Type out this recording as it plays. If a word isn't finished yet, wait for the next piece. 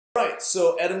Alright,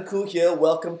 so Adam Khoo here.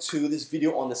 Welcome to this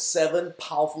video on the 7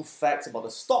 powerful facts about the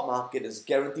stock market that's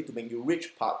guaranteed to make you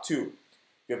rich, part 2.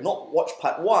 If you have not watched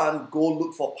part 1, go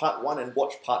look for part 1 and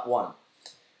watch part 1.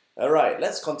 Alright,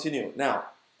 let's continue. Now,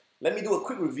 let me do a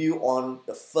quick review on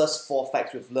the first 4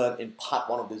 facts we've learned in part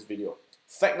 1 of this video.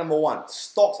 Fact number 1,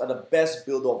 stocks are the best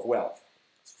builder of wealth.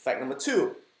 Fact number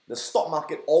 2, the stock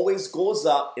market always goes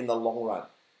up in the long run.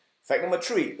 Fact number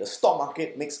 3, the stock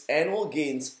market makes annual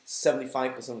gains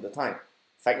 75% of the time.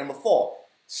 Fact number 4,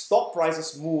 stock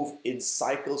prices move in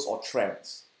cycles or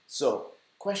trends. So,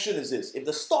 question is this, if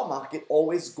the stock market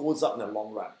always goes up in the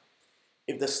long run,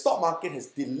 if the stock market has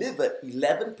delivered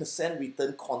 11%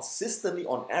 return consistently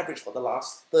on average for the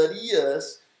last 30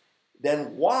 years,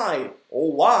 then why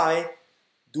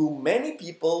do many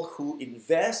people who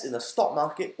invest in the stock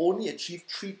market only achieve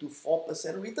 3 to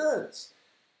 4% returns?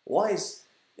 Why is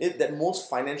it that most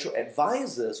financial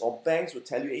advisors or banks will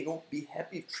tell you, be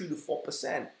happy with 3 to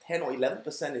 4%, 10 or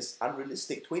 11% is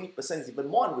unrealistic, 20% is even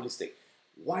more unrealistic.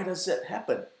 Why does that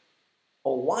happen?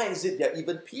 Or why is it there are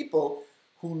even people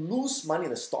who lose money in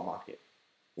the stock market?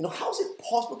 How is it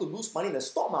possible to lose money in the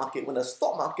stock market when the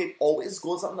stock market always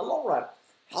goes up in the long run?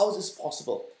 How is this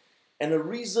possible? And the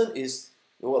reason is,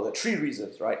 well, there are 3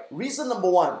 reasons, right? Reason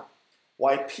number 1,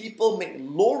 why people make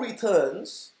low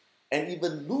returns and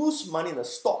even lose money in the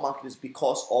stock market is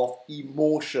because of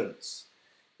emotions.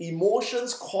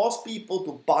 Emotions cause people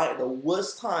to buy at the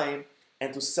worst time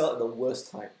and to sell at the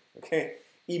worst time. Okay?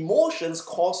 Emotions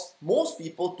cause most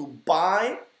people to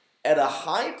buy at a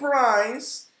high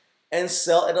price and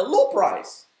sell at a low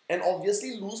price and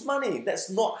obviously lose money. That's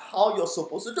not how you're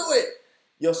supposed to do it.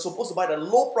 You're supposed to buy at a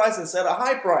low price and sell at a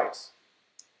high price.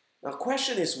 Now, the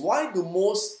question is, why do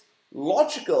most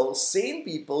logical, sane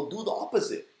people do the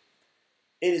opposite?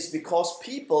 It is because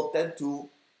people tend to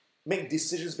make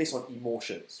decisions based on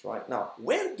emotions, right? Now,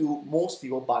 when do most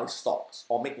people buy stocks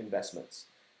or make investments?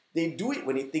 They do it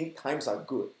when they think times are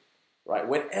good, right?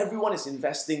 When everyone is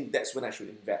investing, that's when I should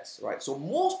invest, right? So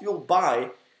most people buy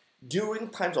during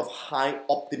times of high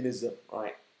optimism,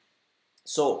 right?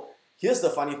 So here's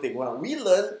the funny thing. Well, we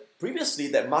learned previously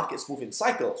that markets move in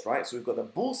cycles, right? So we've got the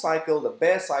bull cycle, the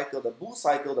bear cycle, the bull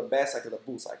cycle, the bear cycle, the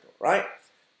bull cycle, right?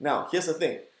 Now, here's the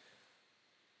thing.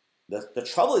 The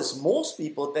trouble is most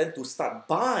people tend to start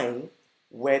buying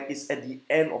when it's at the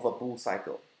end of a bull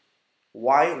cycle.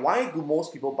 Why do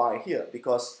most people buy here?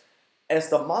 Because as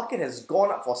the market has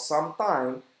gone up for some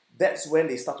time, that's when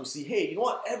they start to see, hey, you know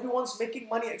what? Everyone's making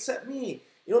money except me.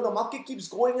 The market keeps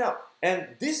going up. And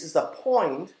this is the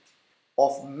point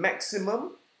of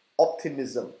maximum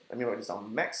optimism. Let me write this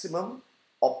down. Maximum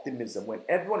optimism. When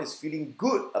everyone is feeling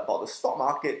good about the stock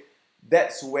market,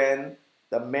 that's when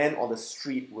the man on the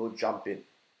street will jump in.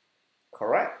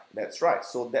 Correct? That's right.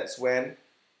 So that's when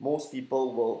most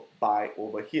people will buy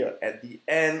over here at the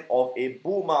end of a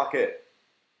bull market.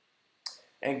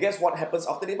 And guess what happens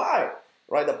after they buy?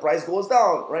 Right? The price goes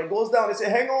down. Right? Goes down. They say,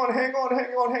 hang on, hang on,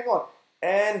 hang on, hang on.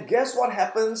 And guess what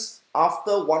happens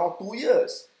after 1 or 2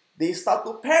 years? They start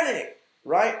to panic.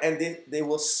 Right? And they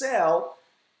will sell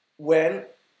when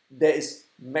there is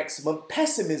maximum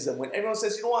pessimism. When everyone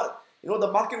says, you know what?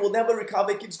 The market will never recover.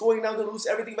 It keeps going down to lose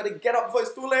everything, but they get up before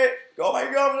it's too late. Oh my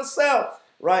God, I'm going to sell.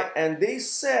 Right? And they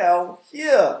sell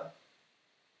here.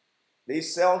 They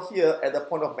sell here at the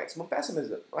point of maximum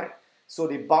pessimism. Right? So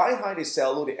they buy high, they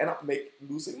sell low, they end up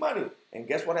losing money. And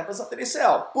guess what happens after they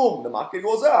sell? Boom, the market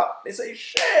goes up. They say,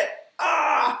 shit,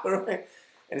 right?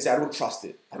 And they say, I don't trust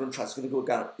it. I don't trust it. It's going to go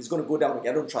down. It's going to go down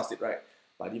again. I don't trust it, right?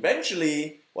 But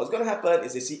eventually, what's going to happen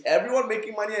is they see everyone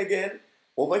making money again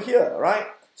over here, right?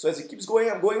 So as it keeps going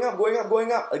up, going up, going up,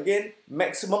 going up, again,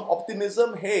 maximum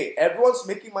optimism. Hey, everyone's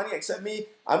making money except me.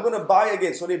 I'm going to buy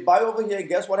again. So they buy over here.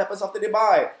 Guess what happens after they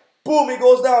buy? Boom, it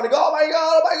goes down. They go, oh my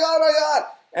God, oh my God, oh my God.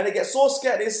 And they get so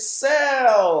scared, they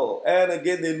sell. And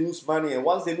again, they lose money. And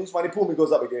once they lose money, boom, it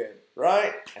goes up again.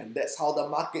 Right? And that's how the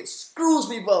market screws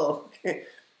people.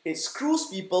 It screws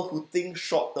people who think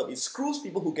short term. It screws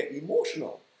people who get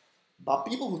emotional. But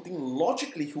people who think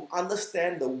logically, who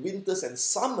understand the winters and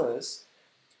summers,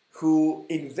 who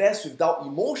invest without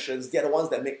emotions, they're the ones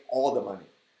that make all the money.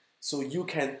 So you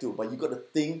can too, but you got to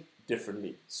think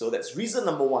differently. So that's reason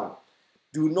number 1.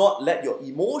 Do not let your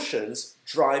emotions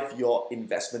drive your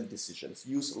investment decisions.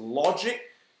 Use logic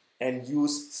and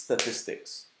use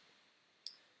statistics.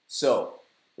 So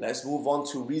let's move on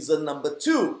to reason number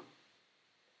 2.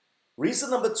 Reason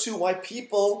number 2 why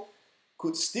people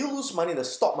could still lose money in the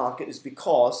stock market is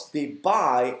because they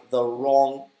buy the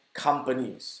wrong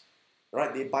companies.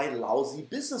 Right? They buy lousy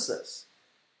businesses.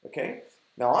 Okay?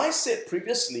 Now, I said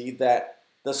previously that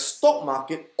the stock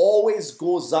market always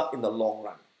goes up in the long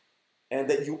run. and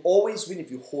that you always win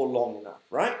if you hold long enough,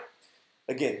 right?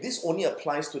 Again, this only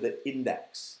applies to the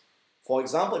index. For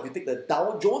example, if you take the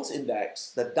Dow Jones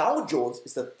index, the Dow Jones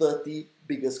is the 30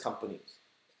 biggest companies.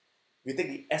 If you take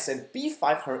the S&P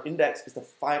 500 index, it's the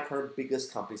 500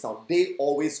 biggest companies. Now, they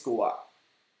always go up,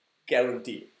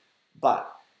 guaranteed.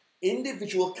 But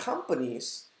individual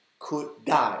companies could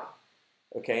die,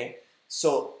 okay?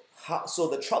 So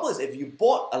the trouble is, if you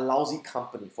bought a lousy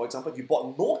company, for example, if you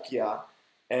bought Nokia,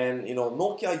 and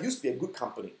Nokia used to be a good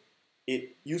company.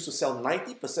 It used to sell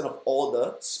 90% of all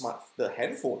the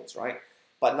handphones, right?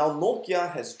 But now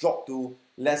Nokia has dropped to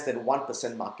less than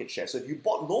 1% market share. So if you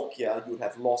bought Nokia, you would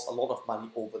have lost a lot of money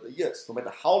over the years. No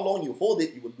matter how long you hold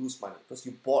it, you will lose money because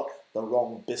you bought the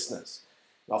wrong business.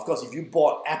 Now, of course, if you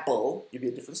bought Apple, it'd be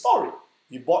a different story.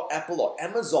 If you bought Apple or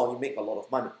Amazon, you make a lot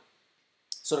of money.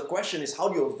 So the question is, how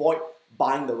do you avoid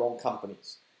buying the wrong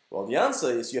companies? Well, the answer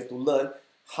is you have to learn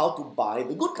how to buy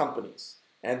the good companies.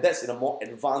 And that's in a more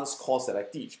advanced course that I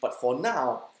teach. But for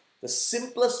now, the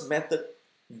simplest method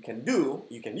you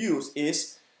can use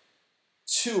is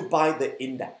to buy the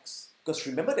index. Because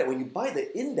remember that when you buy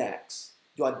the index,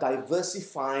 you are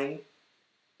diversifying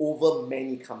over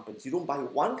many companies. You don't buy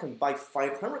one company, you buy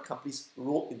 500 companies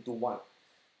rolled into one.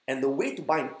 And the way to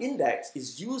buy an index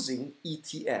is using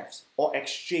ETFs, or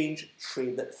exchange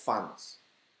traded funds.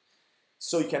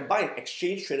 So you can buy an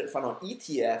exchange traded fund on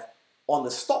ETF on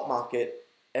the stock market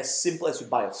as simple as you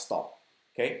buy a stock.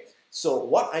 Okay? So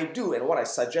what I do and what I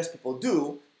suggest people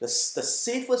do, the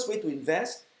safest way to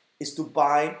invest is to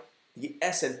buy the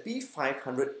S&P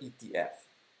 500 ETF,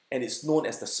 and it's known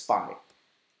as the SPY.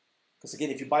 Because again,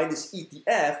 if you buy this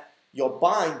ETF, you're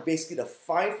buying basically the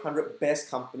 500 best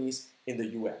companies in the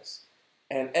US.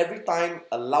 And every time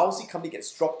a lousy company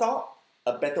gets dropped out,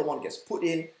 a better one gets put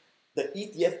in, the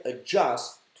ETF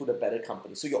adjusts to the better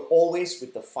company. So you're always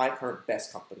with the 500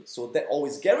 best companies. So that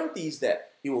always guarantees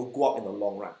that it will go up in the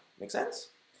long run. Make sense?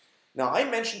 Now, I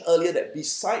mentioned earlier that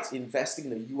besides investing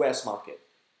in the US market,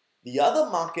 the other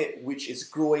market which is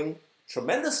growing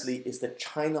tremendously is the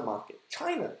China market.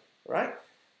 China, right?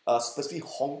 Specifically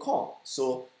Hong Kong.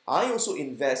 So I also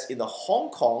invest in the Hong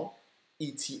Kong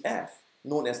ETF,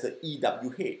 known as the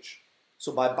EWH.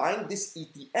 So by buying this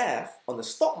ETF on the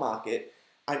stock market,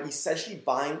 I'm essentially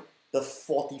buying the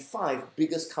 45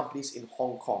 biggest companies in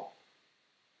Hong Kong.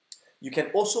 You can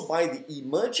also buy the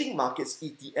Emerging Markets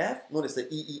ETF, known as the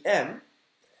EEM,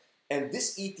 and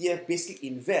this ETF basically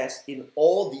invests in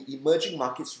all the emerging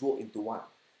markets rolled into one.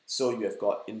 So you have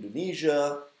got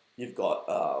Indonesia, you've got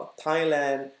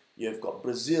Thailand, you've got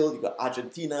Brazil, you've got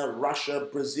Argentina, Russia,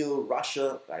 Brazil,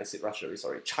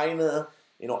 China,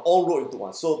 all rolled into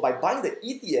one. So by buying the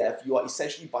ETF, you are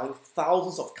essentially buying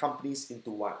thousands of companies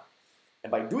into one.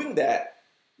 And by doing that,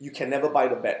 you can never buy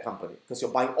the bad company because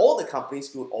you're buying all the companies,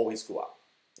 it will always go up.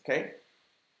 Okay?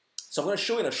 So I'm going to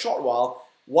show you in a short while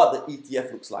what the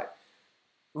ETF looks like.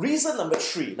 Reason number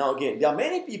 3. Now again, there are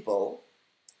many people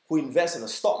who invest in the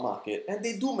stock market and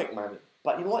they do make money.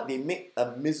 But you know what? They make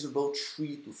a miserable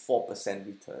 3 to 4%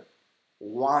 return.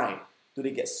 Why do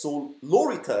they get so low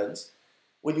returns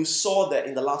when you saw that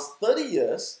in the last 30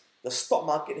 years, the stock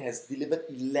market has delivered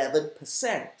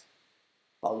 11%?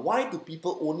 But why do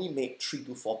people only make 3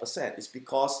 to 4%? It's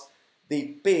because they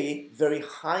pay very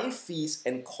high fees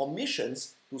and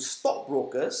commissions to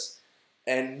stockbrokers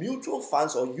and mutual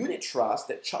funds or unit trusts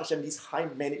that charge them these high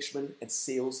management and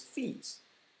sales fees.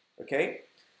 Okay?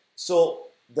 So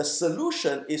the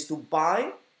solution is to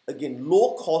buy, again,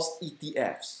 low-cost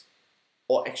ETFs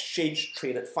or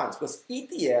exchange-traded funds, because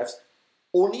ETFs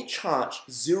only charge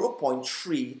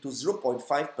 0.3 to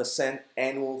 0.5%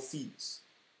 annual fees.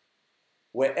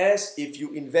 Whereas if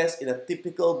you invest in a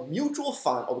typical mutual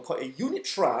fund, or we call it a unit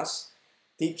trust,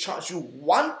 they charge you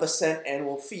 1%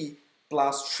 annual fee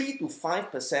plus 3 to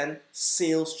 5%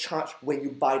 sales charge when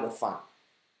you buy the fund.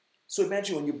 So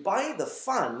imagine when you buy the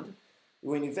fund,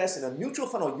 when you invest in a mutual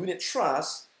fund or unit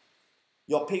trust,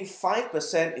 you're paying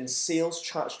 5% in sales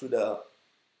charge to the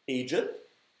agent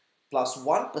plus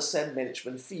 1%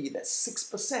 management fee. That's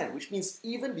 6%, which means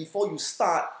even before you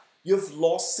start, you've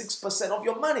lost 6% of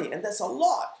your money, and that's a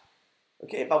lot.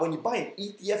 Okay, but when you buy an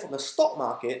ETF from the stock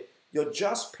market, you're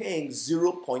just paying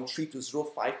 0.3 to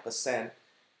 0.5%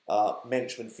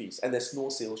 management fees, and there's no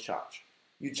sales charge.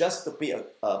 You just have to pay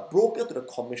a broker to the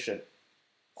commission.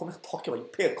 What am I talking about? You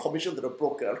pay a commission to the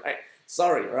broker, right?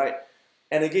 Sorry, right?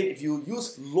 And again, if you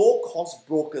use low-cost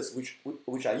brokers,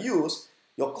 which I use,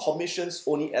 your commissions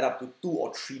only add up to $2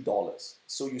 or $3.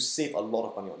 So you save a lot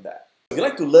of money on that. If you'd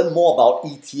like to learn more about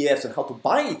ETFs and how to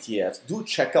buy ETFs, do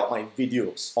check out my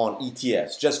videos on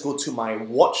ETFs. Just go to my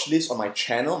watch list on my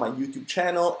channel, my YouTube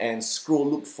channel, and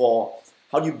look for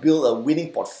how do you build a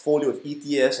winning portfolio of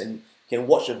ETFs, and you can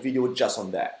watch a video just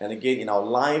on that. And again, in our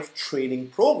live training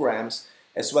programs,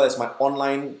 as well as my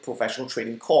online professional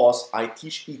trading course, I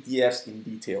teach ETFs in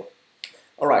detail.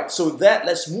 Alright, so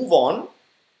let's move on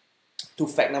to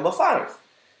fact number 5.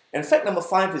 And fact number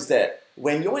 5 is that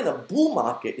when you're in a bull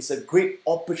market, it's a great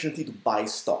opportunity to buy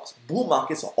stocks. Bull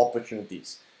markets are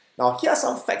opportunities. Now, here are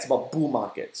some facts about bull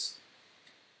markets.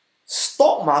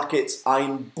 Stock markets are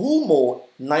in bull mode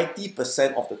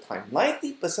 90% of the time.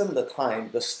 90% of the time,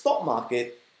 the stock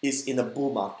market is in a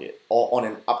bull market or on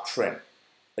an uptrend.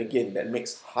 Again, that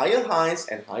makes higher highs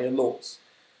and higher lows.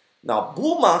 Now,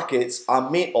 bull markets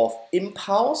are made of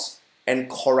impulse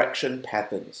and correction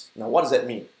patterns. Now, what does that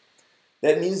mean?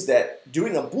 That means that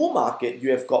during a bull market, you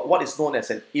have got what is known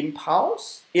as an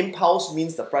impulse. Impulse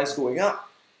means the price going up.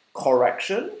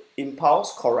 Correction,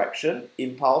 impulse, correction,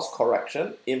 impulse,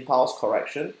 correction, impulse,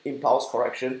 correction, impulse,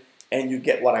 correction, and you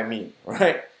get what I mean,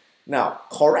 right? Now,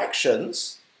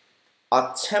 corrections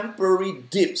are temporary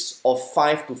dips of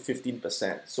 5 to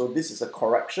 15%. So this is a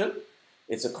correction,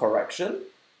 it's a correction,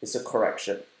 it's a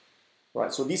correction,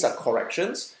 right? So these are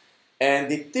corrections,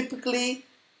 and they typically,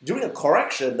 during a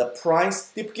correction, the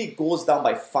price typically goes down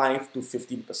by 5 to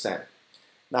 15%.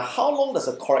 Now, how long does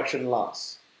a correction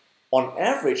last? On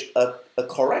average, a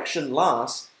correction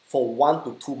lasts for 1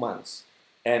 to 2 months.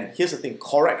 And here's the thing,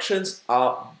 corrections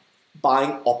are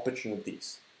buying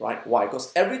opportunities, right? Why?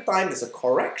 Because every time there's a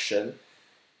correction,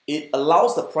 it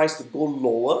allows the price to go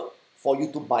lower for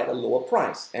you to buy the lower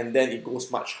price. And then it goes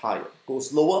much higher.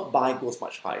 Goes lower, buy goes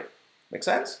much higher. Make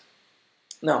sense?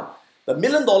 Now, the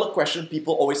million-dollar question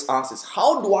people always ask is,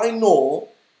 how do I know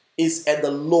it's at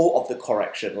the low of the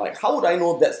correction? Like, how would I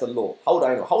know that's the low? How would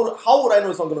I know? How would I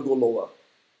know it's not going to go lower?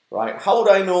 Right? How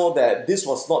would I know that this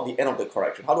was not the end of the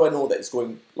correction? How do I know that it's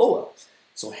going lower?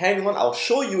 So hang on, I'll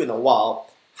show you in a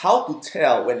while how to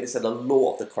tell when it's at the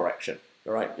low of the correction.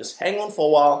 All right? Just hang on for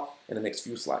a while in the next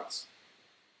few slides.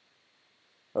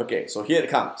 Okay, so here it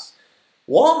comes.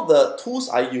 One of the tools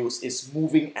I use is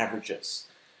moving averages.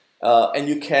 And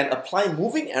you can apply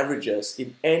moving averages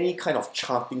in any kind of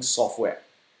charting software.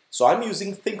 So I'm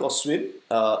using Thinkorswim,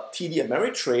 TD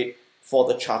Ameritrade for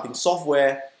the charting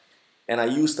software, and I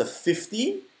use the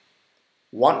 50,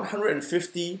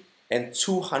 150, and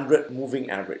 200 moving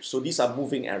average. So these are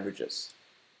moving averages.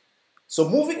 So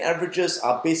moving averages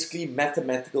are basically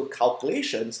mathematical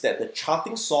calculations that the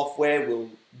charting software will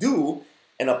do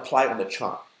and apply on the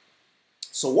chart.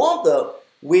 So one of the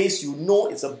ways you know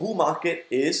it's a bull market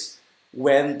is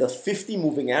when the 50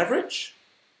 moving average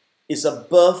is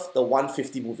above the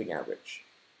 150 moving average.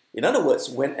 In other words,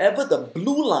 whenever the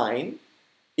blue line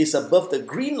is above the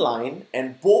green line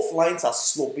and both lines are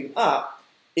sloping up,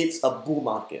 it's a bull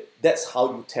market. That's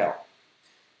how you tell.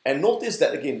 And notice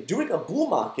that again, during a bull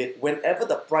market, whenever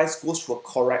the price goes through a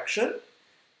correction,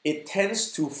 it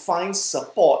tends to find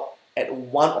support at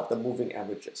one of the moving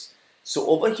averages. So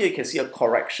over here, you can see a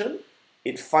correction.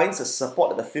 It finds a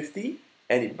support at the 50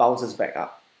 and it bounces back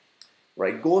up.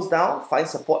 Right? It goes down,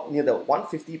 finds support near the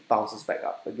 150, bounces back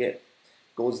up again.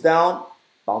 Goes down,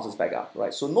 bounces back up.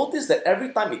 Right? So notice that every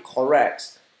time it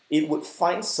corrects, it would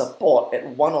find support at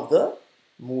one of the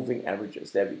moving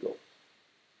averages. There we go.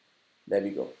 There we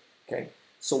go. Okay.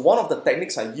 So one of the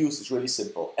techniques I use is really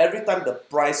simple. Every time the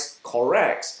price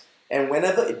corrects and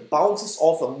whenever it bounces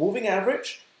off a moving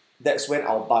average, that's when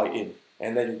I'll buy in,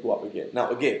 and then you go up again.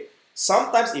 Now again,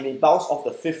 sometimes it may bounce off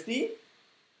the 50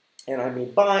 and I may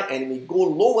buy, and it may go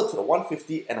lower to the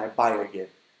 150 and I buy again.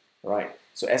 Right?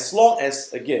 So as long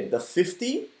as, again, the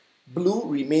 50 blue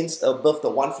remains above the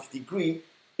 150 green,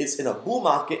 it's in a bull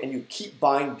market and you keep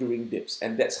buying during dips,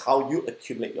 and that's how you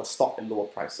accumulate your stock at lower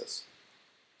prices.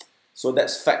 So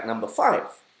that's fact number 5.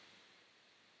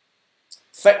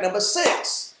 Fact number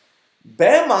 6,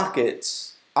 bear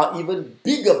markets are even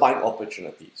bigger buying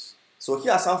opportunities. So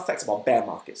here are some facts about bear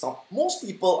markets. Now, most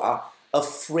people are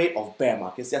afraid of bear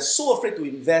markets. They're so afraid to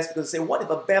invest because they say, what if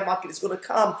a bear market is going to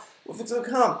come? What if it's going to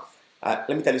come? Let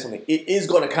me tell you something. It is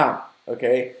going to come,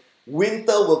 okay?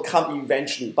 Winter will come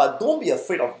eventually, but don't be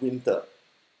afraid of winter.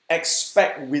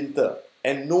 Expect winter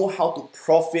and know how to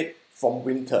profit from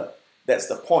winter. That's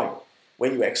the point.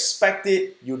 When you expect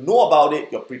it, you know about it,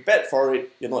 you're prepared for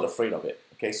it, you're not afraid of it.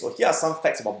 Okay, so here are some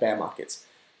facts about bear markets.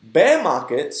 Bear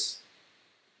markets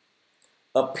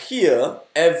appear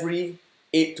every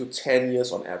 8 to 10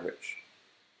 years on average.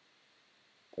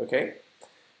 Okay?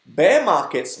 Bear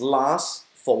markets last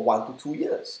for 1 to 2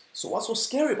 years. So what's so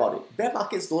scary about it? Bear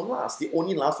markets don't last. They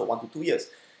only last for 1 to 2 years.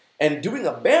 And during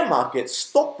a bear market,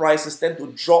 stock prices tend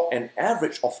to drop an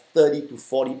average of 30 to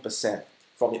 40%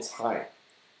 from its high.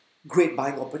 Great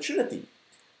buying opportunity.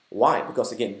 Why?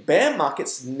 Because again, bear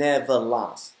markets never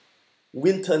last.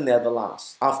 Winter never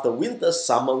lasts. After winter,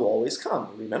 summer will always come.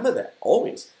 Remember that,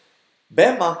 always.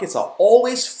 Bear markets are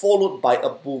always followed by a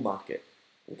bull market.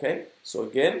 Okay, so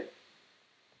again,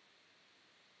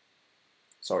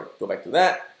 sorry, go back to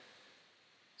that.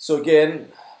 So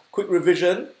again, quick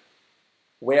revision.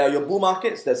 Where are your bull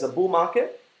markets? There's a bull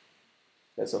market.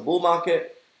 There's a bull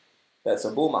market. That's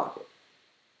a bull market.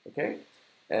 Okay,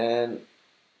 and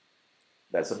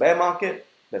that's a bear market.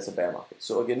 That's a bear market.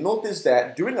 So again, notice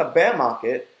that during a bear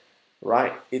market,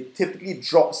 right, it typically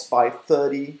drops by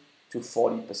 30 to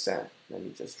 40%. Let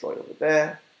me just draw it over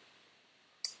there.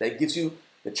 That gives you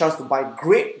the chance to buy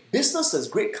great businesses,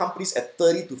 great companies at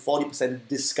 30 to 40%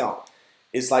 discount.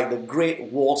 It's like the great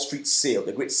Wall Street sale,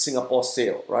 the great Singapore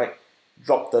sale, right?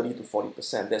 Drop 30 to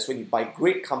 40%. That's when you buy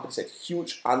great companies at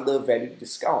huge undervalued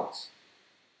discounts.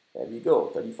 There we go,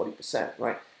 30, 40%,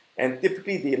 right? And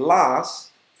typically they last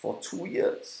for 2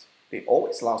 years. They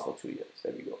always last for 2 years.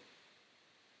 There we go.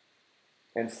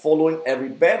 And following every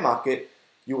bear market,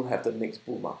 you will have the next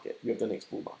bull market. You have the next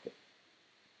bull market.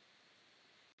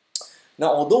 Now,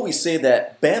 although we say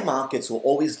that bear markets will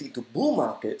always lead to bull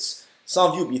markets,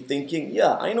 some of you will be thinking,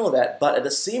 yeah, I know that, but at the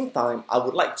same time, I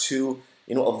would like to,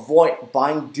 avoid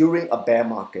buying during a bear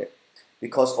market,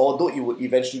 because although it would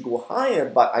eventually go higher,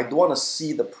 but I don't want to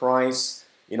see the price,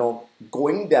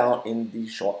 going down in the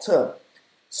short term.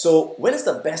 So when is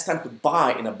the best time to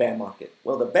buy in a bear market?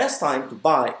 Well, the best time to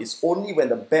buy is only when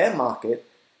the bear market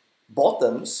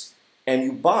bottoms and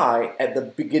you buy at the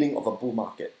beginning of a bull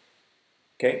market.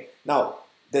 Okay? Now,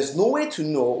 there's no way to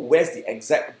know where's the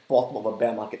exact bottom of a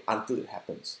bear market until it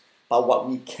happens. But what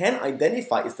we can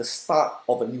identify is the start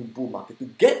of a new bull market. To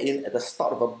get in at the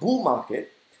start of a bull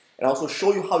market, and also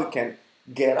show you how you can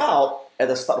get out at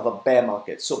the start of a bear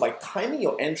market. So by timing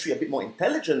your entry a bit more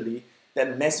intelligently,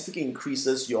 that massively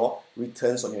increases your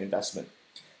returns on your investment.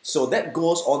 So that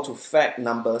goes on to fact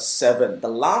number 7, the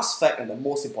last fact and the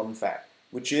most important fact,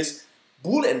 which is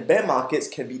bull and bear markets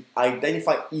can be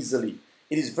identified easily.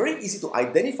 It is very easy to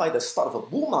identify the start of a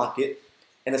bull market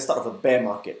and the start of a bear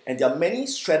market. And there are many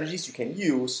strategies you can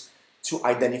use to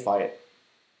identify it.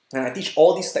 And I teach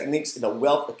all these techniques in the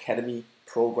Wealth Academy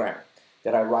program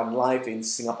that I run live in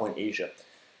Singapore and Asia.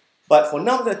 But for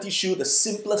now, I'm going to teach you the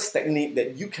simplest technique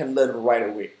that you can learn right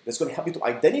away. That's going to help you to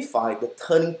identify the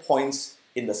turning points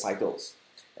in the cycles.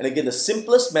 And again, the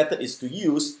simplest method is to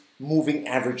use moving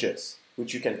averages,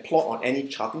 which you can plot on any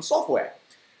charting software.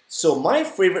 So my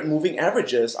favorite moving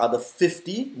averages are the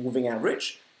 50 moving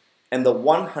average and the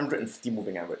 150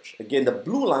 moving average. Again, the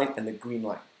blue line and the green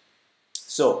line.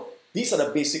 So these are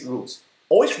the basic rules.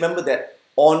 Always remember that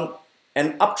on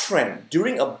an uptrend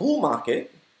during a bull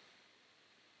market,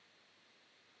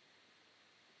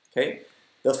 okay,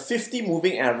 the 50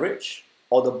 moving average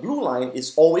or the blue line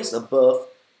is always above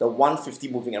the 150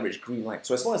 moving average green line.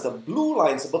 So as long as the blue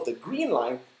line is above the green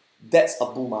line, that's a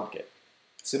bull market.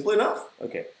 Simple enough?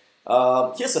 Okay.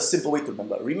 Here's a simple way to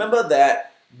remember. Remember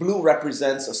that blue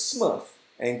represents a Smurf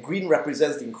and green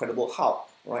represents the Incredible Hulk,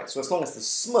 right? So as long as the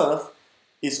Smurf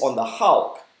is on the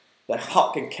Hulk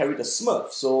can carry the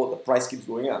Smurf, so the price keeps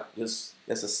going up. That's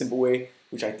a simple way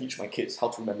which I teach my kids how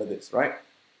to remember this, right?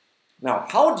 Now,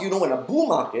 how do you know when a bull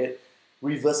market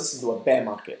reverses into a bear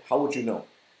market? How would you know?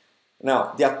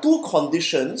 Now, there are two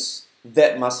conditions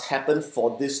that must happen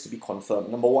for this to be confirmed.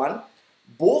 Number one,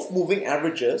 both moving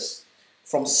averages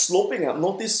from sloping up.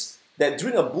 Notice that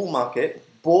during a bull market,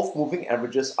 both moving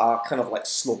averages are kind of like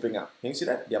sloping up. Can you see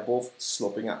that? They are both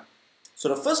sloping up. So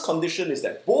the first condition is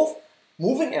that both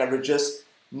moving averages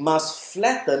must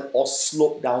flatten or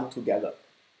slope down together.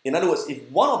 In other words, if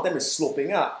one of them is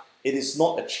sloping up, it is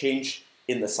not a change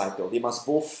in the cycle. They must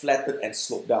both flatten and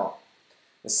slope down.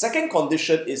 The second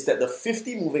condition is that the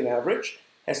 50 moving average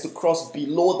has to cross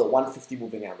below the 150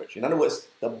 moving average. In other words,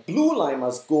 the blue line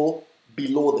must go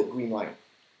below the green line.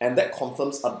 And that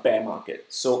confirms a bear market.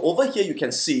 So over here you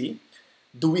can see,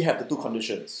 do we have the two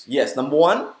conditions? Yes, number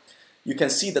one, you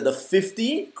can see that the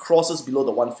 50 crosses below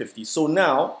the 150. So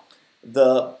now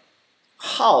the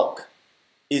Hulk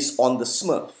is on the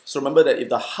Smurf. So remember that if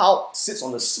the Hulk sits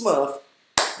on the Smurf,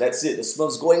 that's it. The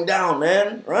Smurf's going down,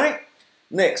 man, right?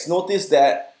 Next, notice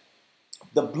that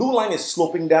the blue line is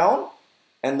sloping down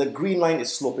and the green line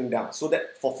is sloping down. So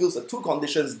that fulfills the two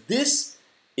conditions. This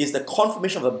is the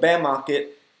confirmation of a bear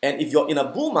market. And if you're in a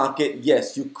bull market,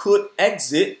 yes, you could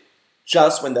exit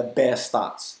just when the bear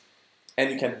starts.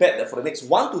 And you can bet that for the next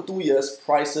 1 to 2 years,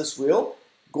 prices will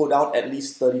go down at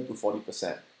least 30 to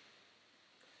 40%.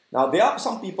 Now, there are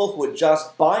some people who would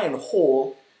just buy and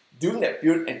hold during that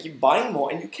period and keep buying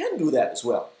more, and you can do that as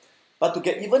well. But to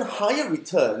get even higher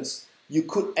returns, you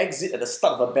could exit at the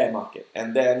start of a bear market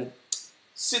and then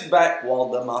sit back while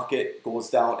the market goes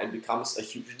down and becomes a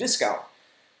huge discount.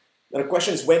 Now, the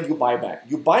question is, when do you buy back?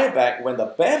 You buy back when the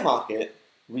bear market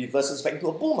reverses back into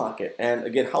a bull market. And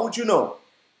again, how would you know?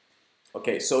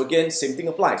 Okay, so again, same thing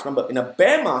applies. Remember, in a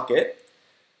bear market,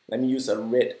 let me use a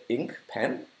red ink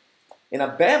pen. In a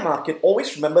bear market,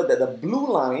 always remember that the blue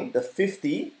line, the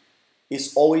 50,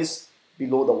 is always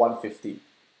below the 150.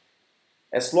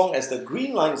 As long as the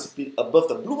green line is above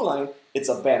the blue line, it's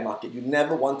a bear market. You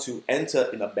never want to enter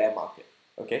in a bear market.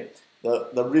 Okay,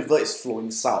 the river is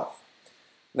flowing south.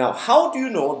 Now, how do you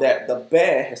know that the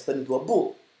bear has turned into a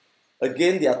bull?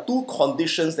 Again, there are two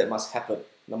conditions that must happen.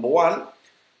 Number one,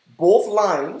 both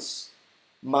lines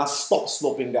must stop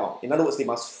sloping down. In other words, they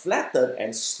must flatten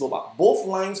and slope up. Both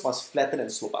lines must flatten and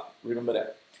slope up. Remember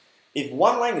that. If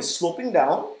one line is sloping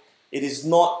down, it is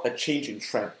not a change in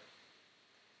trend.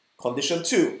 Condition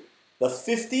 2, the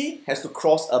 50 has to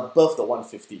cross above the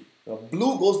 150. The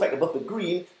blue goes back above the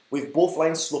green with both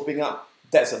lines sloping up.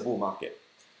 That's a bull market.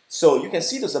 So you can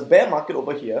see there's a bear market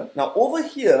over here. Now over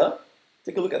here,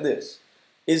 take a look at this.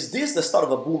 Is this the start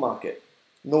of a bull market?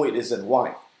 No, it isn't.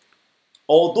 Why?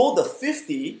 Although the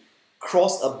 50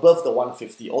 crossed above the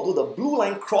 150, although the blue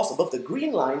line crossed above the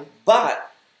green line,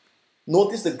 but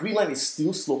notice the green line is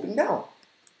still sloping down,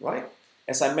 right?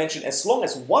 As I mentioned, as long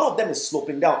as one of them is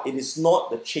sloping down, it is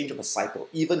not the change of a cycle,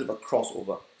 even with a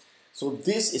crossover. So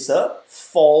this is a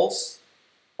false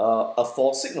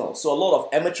signal. So a lot of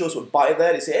amateurs would buy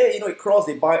that. They say, hey, it crossed,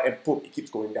 they buy, and boom, it keeps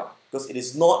going down. Because it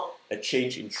is not a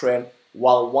change in trend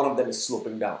while one of them is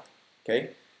sloping down. Okay?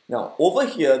 Now, over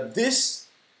here, this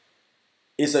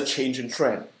is a change in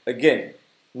trend. Again,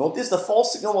 notice the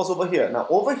false signal was over here. Now,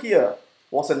 over here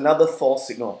was another false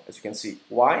signal, as you can see.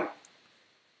 Why?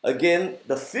 Again,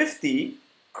 the 50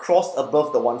 crossed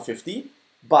above the 150,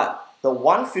 but the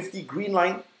 150 green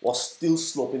line was still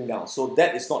sloping down. So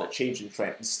that is not a change in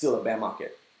trend. It's still a bear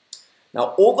market.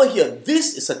 Now, over here,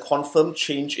 this is a confirmed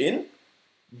change in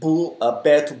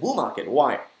bear to bull market.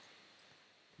 Why?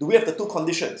 Do we have the two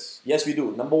conditions? Yes, we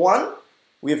do. Number one,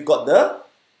 we've got the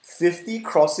 50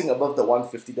 crossing above the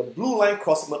 150, the blue line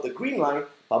crossing above the green line,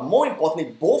 but more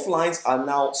importantly, both lines are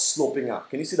now sloping up.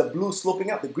 Can you see the blue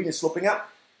sloping up, the green is sloping up?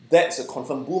 That's a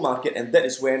confirmed bull market, and that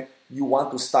is when you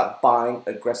want to start buying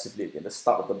aggressively again, the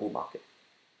start of the bull market.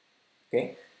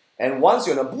 Okay? And once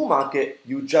you're in a bull market,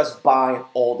 you just buy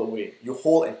all the way. You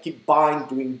hold and keep buying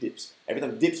during dips. Every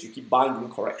time dips, you keep buying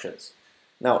during corrections.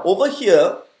 Now, over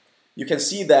here, you can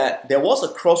see that there was a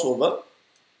crossover,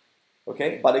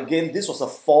 okay? But again, this was a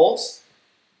false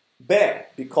bear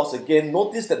because again,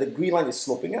 notice that the green line is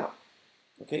sloping up.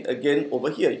 Okay, again,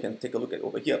 over here, you can take a look at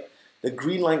over here. The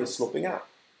green line is sloping up.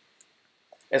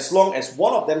 As long as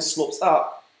one of them slopes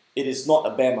up, it is not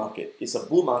a bear market, it's a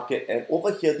bull market. And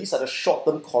over here, these are the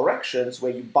short-term corrections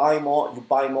where you buy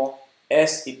more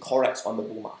as it corrects on the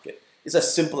bull market. It's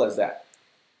as simple as that.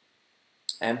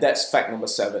 And that's fact number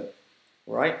 7,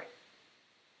 right?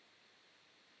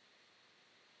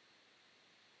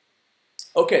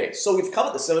 Okay, so we've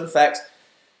covered the 7 facts.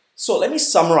 So let me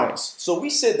summarize. So we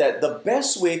said that the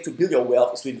best way to build your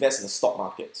wealth is to invest in the stock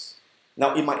markets.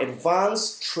 Now, in my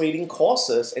advanced trading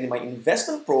courses and in my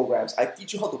investment programs, I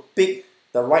teach you how to pick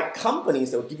the right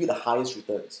companies that will give you the highest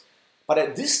returns. But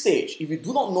at this stage, if you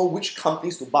do not know which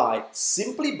companies to buy,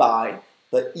 simply buy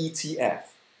the ETF,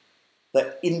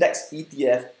 the index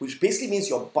ETF, which basically means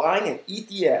you're buying an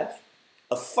ETF,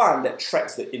 a fund that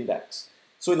tracks the index.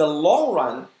 So in the long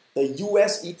run, the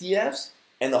US ETFs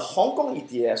and the Hong Kong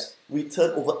ETFs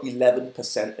return over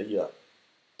 11% a year.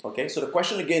 Okay, so the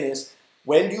question again is,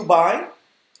 when do you buy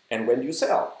and when do you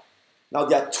sell? Now,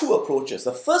 there are 2 approaches.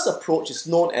 The first approach is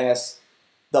known as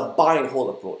the buy and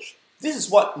hold approach. This is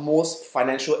what most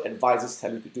financial advisors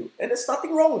tell you to do. And there's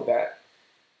nothing wrong with that.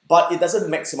 But it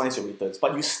doesn't maximize your returns,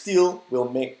 but you still will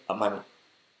make money.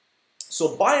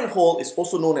 So buy and hold is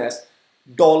also known as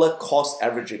dollar cost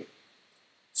averaging.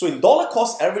 So in dollar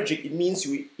cost averaging, it means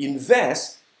you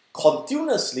invest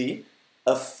continuously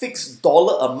a fixed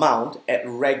dollar amount at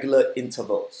regular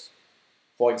intervals.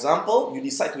 For example, you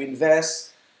decide to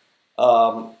invest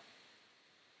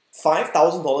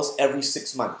 $5,000 every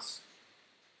 6 months,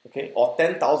 okay, or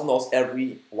 $10,000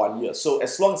 every 1 year. So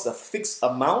as long as it's a fixed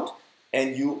amount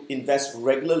and you invest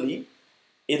regularly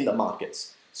in the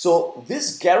markets. So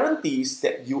this guarantees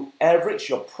that you average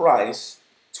your price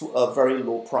to a very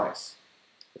low price.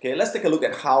 Okay, let's take a look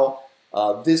at how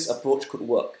this approach could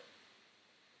work.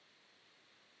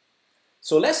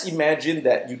 So let's imagine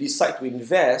that you decide to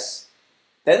invest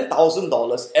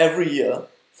 $10,000 every year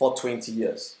for 20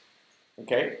 years.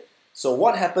 Okay? So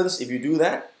what happens if you do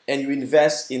that and you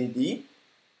invest in the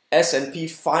S&P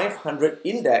 500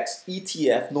 index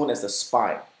ETF known as the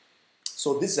SPY?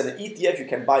 So this is an ETF you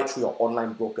can buy through your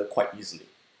online broker quite easily.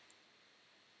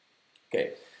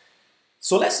 Okay,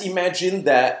 so let's imagine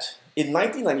that in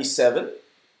 1997,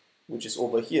 which is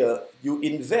over here, you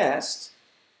invest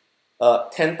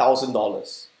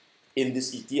 $10,000 in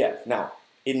this ETF. Now,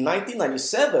 in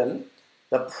 1997,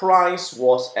 the price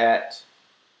was at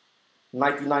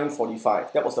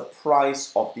 $99.45. That was the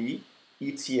price of the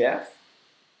ETF,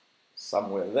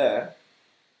 somewhere there.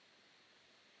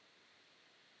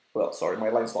 Well, sorry, my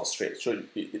line's not straight, so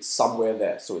it's somewhere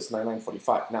there, so it's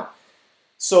 $99.45. Now,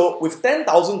 so with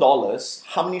 $10,000,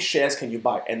 how many shares can you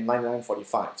buy at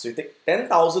 $99.45? So you take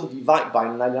 10,000 divided by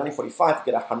 $99.45 to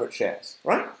get 100 shares,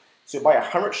 right? So you buy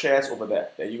 100 shares over there.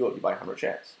 There you go, you buy 100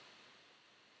 shares.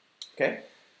 Okay?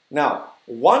 Now,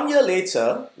 1 year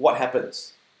later, what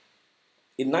happens?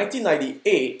 In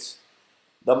 1998,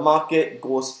 the market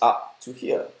goes up to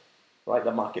here, right?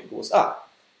 The market goes up.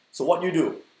 So what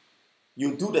do?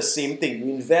 You do the same thing.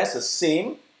 You invest the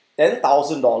same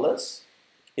 $10,000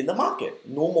 in the market,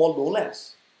 no more, no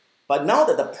less. But now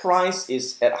that the price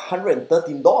is at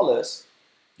 $113,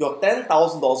 your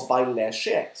 $10,000 buy less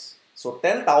shares. So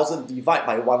 10,000 divided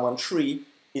by 113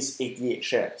 is 88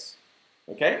 shares.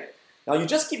 Okay? Now you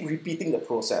just keep repeating the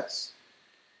process.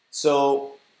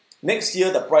 So next year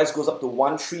the price goes up to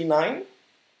 139,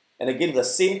 and again the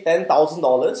same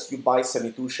 $10,000, you buy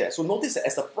 72 shares. So notice that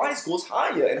as the price goes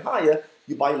higher and higher,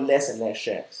 you buy less and less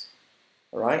shares.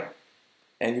 Alright?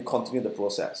 And you continue the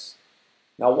process.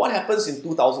 Now what happens in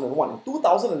 2001? In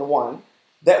 2001,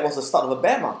 that was the start of a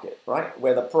bear market, right?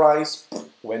 Where the price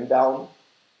went down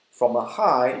from a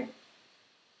high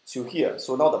to here.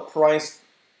 So now the price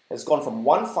has gone from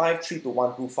 153 to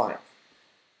 125.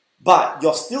 But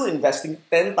you're still investing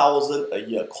 10,000 a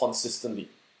year consistently.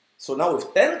 So now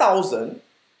with 10,000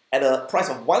 at a price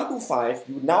of 125,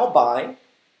 you now buy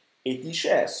 80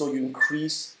 shares. So you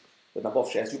increase the number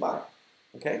of shares you buy.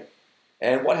 Okay?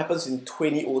 And what happens in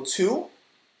 2002?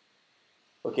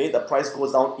 Okay, the price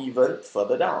goes down even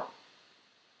further down.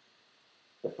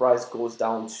 The price goes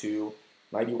down to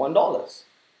 $91,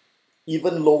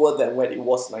 even lower than when it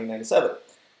was in 1997.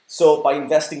 So by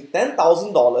investing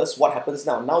 $10,000, what happens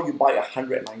now? Now you buy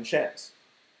 109 shares.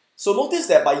 So notice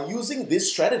that by using this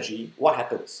strategy, what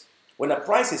happens? When the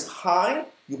price is high,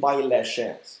 you buy less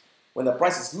shares. When the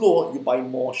price is low, you buy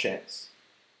more shares.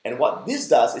 And what this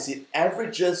does is it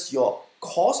averages your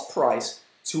cost price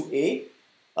to a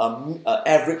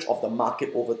average of the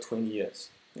market over 20 years.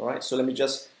 All right, so let me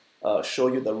just show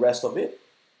you the rest of it.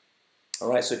 All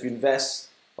right, so if you invest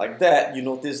like that, you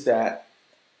notice that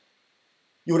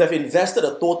you would have invested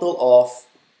a total of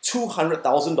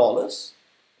 $200,000,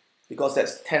 because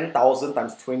that's 10,000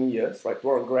 times 20 years, right,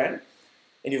 200 grand.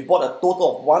 And you've bought a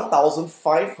total of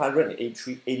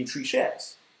 1,583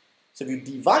 shares. So if you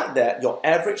divide that, your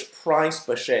average price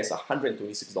per share is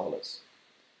 $126.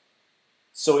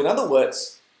 So in other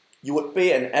words, you would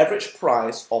pay an average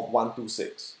price of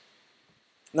 $126.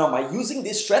 Now, by using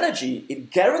this strategy,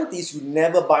 it guarantees you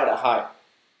never buy the high,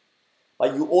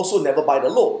 but you also never buy the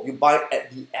low. You buy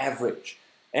at the average.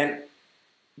 And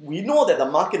we know that the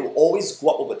market will always go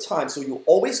up over time, so you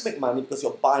always make money because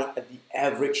you're buying at the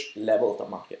average level of the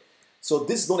market. So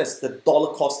this is known as the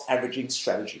dollar cost averaging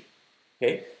strategy.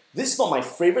 Okay? This is not my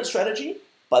favorite strategy,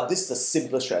 but this is the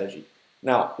simplest strategy.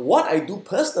 Now, what I do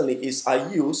personally is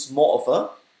I use more of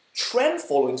a trend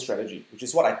following strategy, which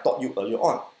is what I taught you earlier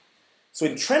on. So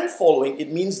in trend following,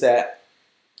 it means that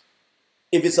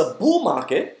if it's a bull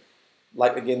market,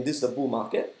 like again, this is a bull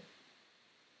market.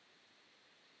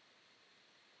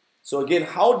 So again,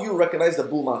 how do you recognize the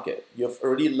bull market? You've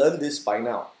already learned this by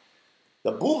now.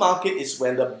 The bull market is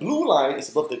when the blue line is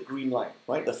above the green line,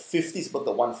 right? The 50 is above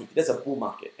the 150. That's a bull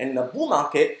market. And in a bull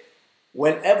market,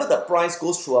 whenever the price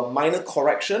goes through a minor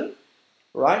correction,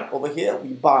 right? Over here, we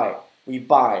buy, we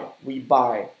buy, we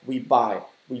buy, we buy,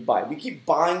 we buy. We keep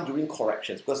buying during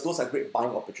corrections because those are great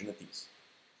buying opportunities,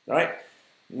 right?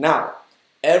 Now,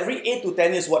 every 8 to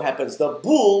 10 years, what happens? The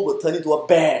bull will turn into a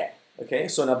bear, okay?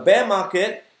 So in a bear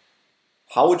market,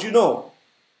 how would you know?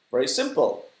 Very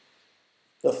simple.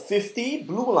 The 50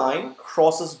 blue line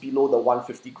crosses below the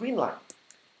 150 green line.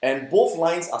 And both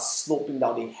lines are sloping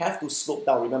down. They have to slope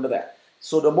down, remember that.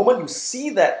 So the moment you see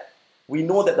that, we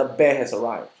know that the bear has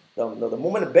arrived. The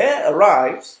moment the bear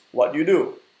arrives, what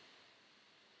do?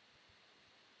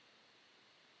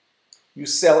 You you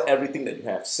sell everything that you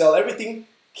have. Sell everything,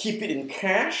 keep it in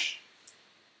cash,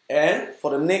 and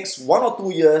for the next 1 or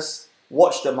 2 years,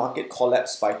 watch the market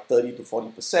collapse by 30 to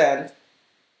 40%,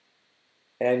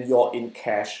 and you're in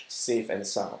cash, safe and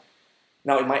sound.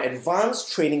 Now, in my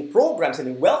advanced training programs and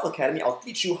in Wealth Academy, I'll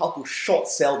teach you how to short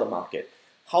sell the market,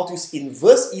 how to use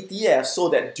inverse ETFs so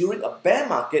that during a bear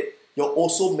market, you're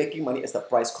also making money as the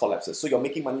price collapses. So you're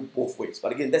making money both ways.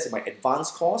 But again, that's in my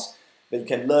advanced course that you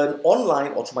can learn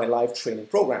online or through my live training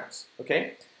programs.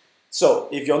 Okay? So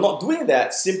if you're not doing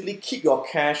that, simply keep your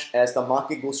cash as the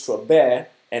market goes through a bear,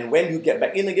 and when you get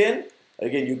back in again,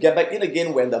 you get back in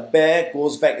again when the bear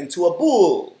goes back into a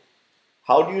bull.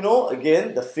 How do you know?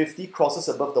 Again, the 50 crosses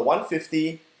above the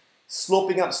 150,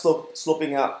 sloping up,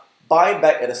 sloping up, buy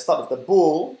back at the start of the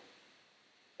bull,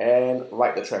 and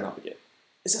ride the trend up again.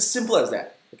 It's as simple as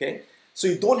that, okay? So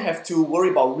you don't have to worry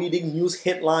about reading news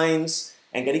headlines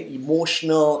and getting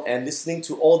emotional and listening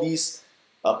to all these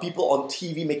people on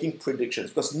TV making predictions,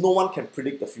 because no one can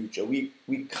predict the future. We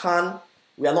are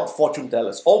not fortune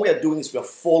tellers. All we are doing is we are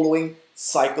following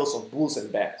cycles of bulls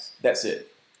and bears. That's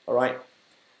it, all right?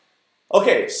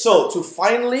 Okay, so to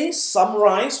finally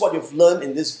summarize what you've learned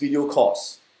in this video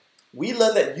course, we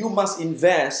learned that you must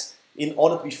invest in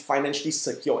order to be financially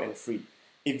secure and free.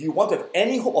 If you want to have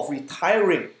any hope of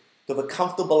retiring to have a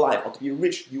comfortable life or to be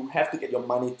rich, you have to get your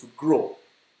money to grow.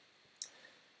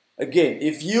 Again,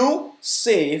 if you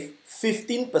save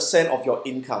 15% of your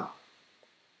income,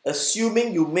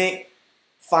 assuming you make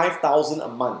 5,000 a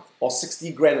month or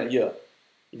 60 grand a year,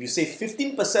 if you save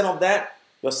 15% of that,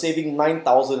 you're saving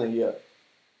 9,000 a year.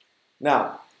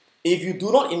 Now, if you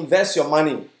do not invest your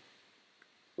money,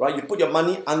 right, you put your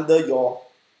money under your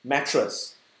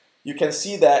mattress, you can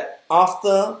see that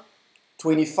after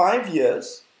 25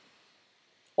 years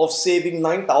of saving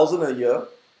 9,000 a year,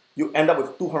 you end up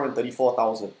with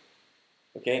 234,000.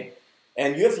 Okay?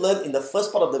 And you have learned in the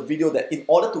first part of the video that in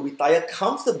order to retire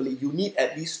comfortably, you need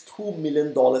at least $2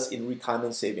 million in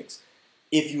retirement savings.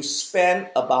 If you spend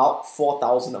about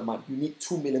 4,000 a month, you need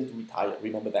 2 million to retire.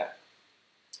 Remember that.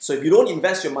 So if you don't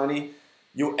invest your money,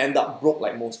 you end up broke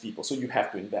like most people. So you have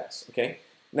to invest. Okay.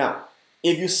 Now,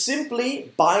 if you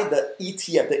simply buy the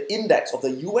ETF, the index of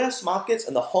the US markets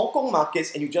and the Hong Kong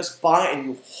markets, and you just buy and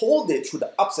you hold it through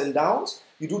the ups and downs,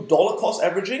 you do dollar cost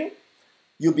averaging,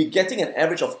 you'll be getting an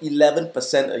average of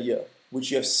 11% a year,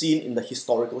 which you have seen in the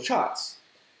historical charts.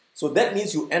 So that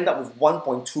means you end up with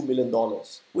 $1.2 million,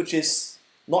 which is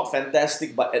not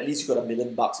fantastic, but at least you got $1 million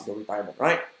in your retirement,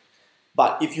 right?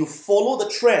 But if you follow the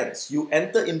trends, you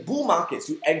enter in bull markets,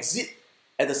 you exit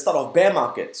at the start of bear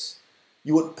markets,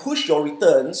 you would push your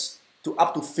returns to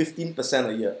up to 15%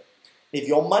 a year. If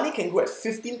your money can grow at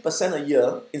 15% a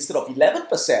year instead of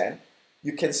 11%,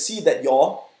 you can see that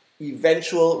your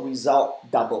eventual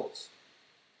result doubles.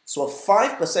 So a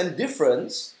 5%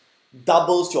 difference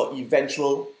doubles your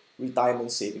eventual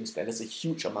retirement savings plan. That's a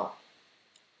huge amount.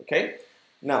 Okay?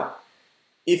 Now,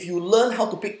 if you learn how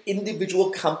to pick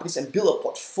individual companies and build a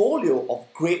portfolio of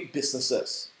great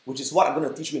businesses, which is what I'm going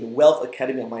to teach you in Wealth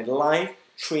Academy and my live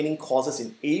training courses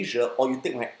in Asia, or you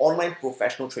take my online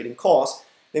professional trading course,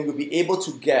 then you'll be able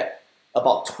to get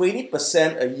about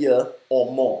 20% a year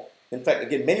or more. In fact,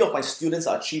 again, many of my students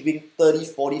are achieving 30,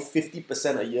 40,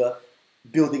 50% a year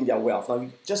building their wealth. Now,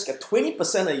 you just get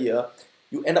 20% a year,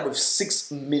 you end up with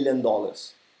 $6 million.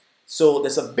 So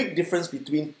there's a big difference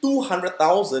between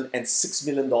 $200,000 and $6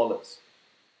 million.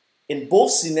 In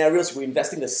both scenarios, we're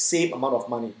investing the same amount of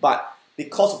money, but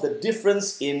because of the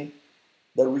difference in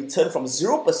the return from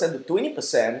 0% to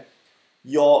 20%,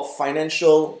 your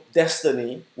financial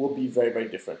destiny will be very, very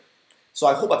different. So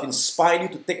I hope I've inspired you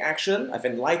to take action. I've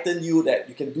enlightened you that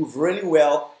you can do really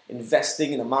well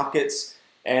investing in the markets.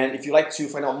 And if you'd like to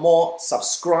find out more,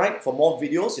 subscribe for more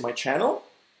videos in my channel.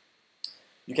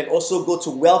 You can also go to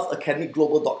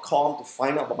wealthacademyglobal.com to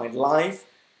find out about my live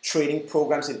training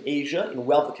programs in Asia in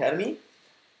Wealth Academy,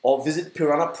 or visit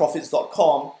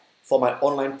piranhaprofits.com for my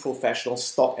online professional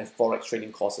stock and forex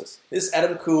trading courses. This is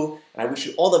Adam Khoo, and I wish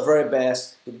you all the very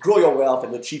best to grow your wealth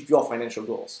and to achieve your financial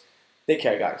goals. Take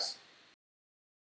care, guys.